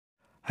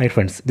Hi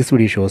friends, this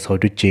video shows how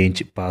to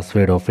change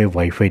password of a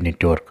Wi-Fi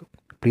network.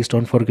 Please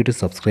don't forget to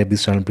subscribe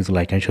this channel. Please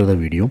like and share the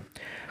video.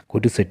 Go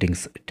to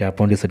settings, tap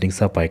on the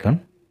settings app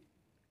icon.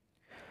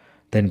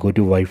 Then go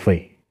to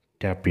Wi-Fi,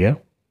 tap here.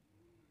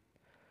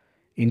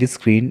 In this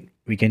screen,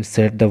 we can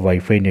set the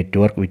Wi-Fi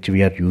network which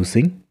we are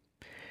using.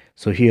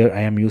 So here I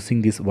am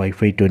using this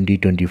Wi-Fi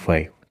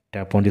 2025.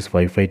 Tap on this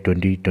Wi-Fi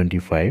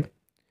 2025.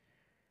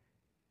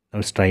 Now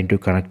it's trying to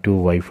connect to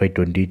Wi-Fi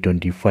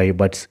 2025,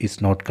 but it's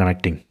not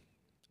connecting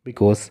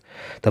because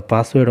the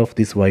password of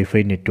this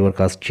Wi-Fi network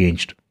has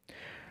changed.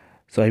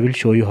 So I will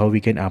show you how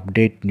we can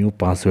update new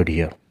password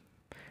here.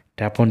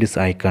 Tap on this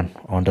icon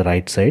on the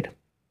right side.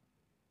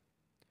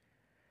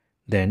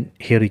 Then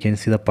here you can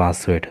see the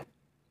password.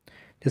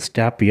 Just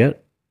tap here,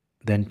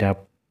 then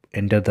tap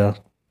enter the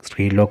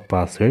screen lock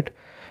password.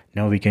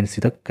 Now we can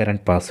see the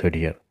current password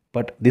here,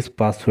 but this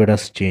password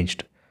has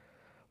changed.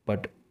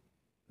 But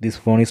this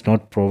phone is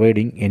not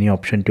providing any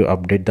option to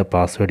update the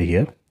password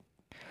here.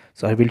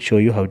 So I will show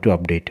you how to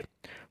update.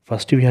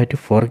 First we have to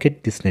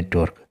forget this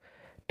network.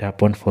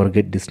 Tap on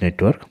forget this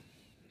network,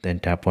 then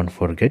tap on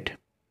forget.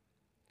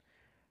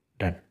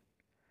 Done.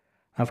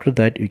 After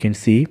that you can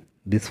see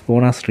this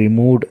phone has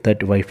removed that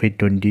Wi-Fi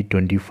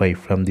 2025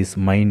 from this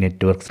my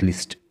networks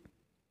list,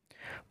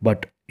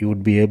 but you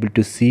would be able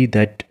to see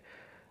that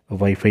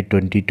Wi-Fi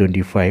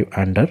 2025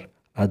 under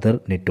other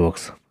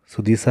networks.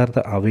 So these are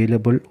the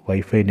available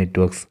Wi-Fi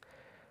networks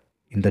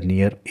in the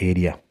near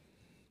area.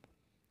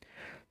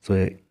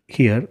 So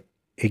here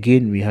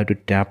again we have to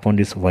tap on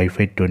this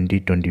Wi-Fi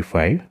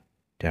 2025,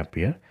 tap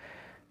here.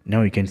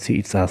 Now you can see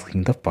it's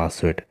asking the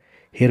password.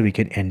 Here we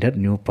can enter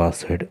new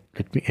password.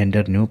 Let me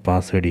enter new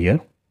password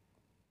here.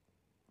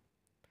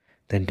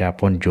 Then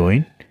tap on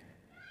join.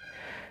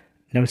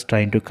 Now it's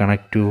trying to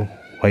connect to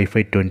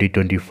Wi-Fi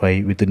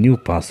 2025 with the new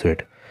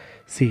password.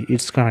 See,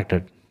 it's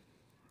connected.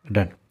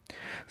 Done.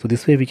 So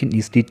this way we can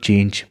easily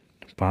change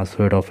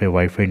password of a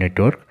Wi-Fi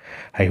network.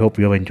 I hope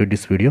you have enjoyed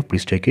this video.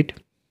 Please check it.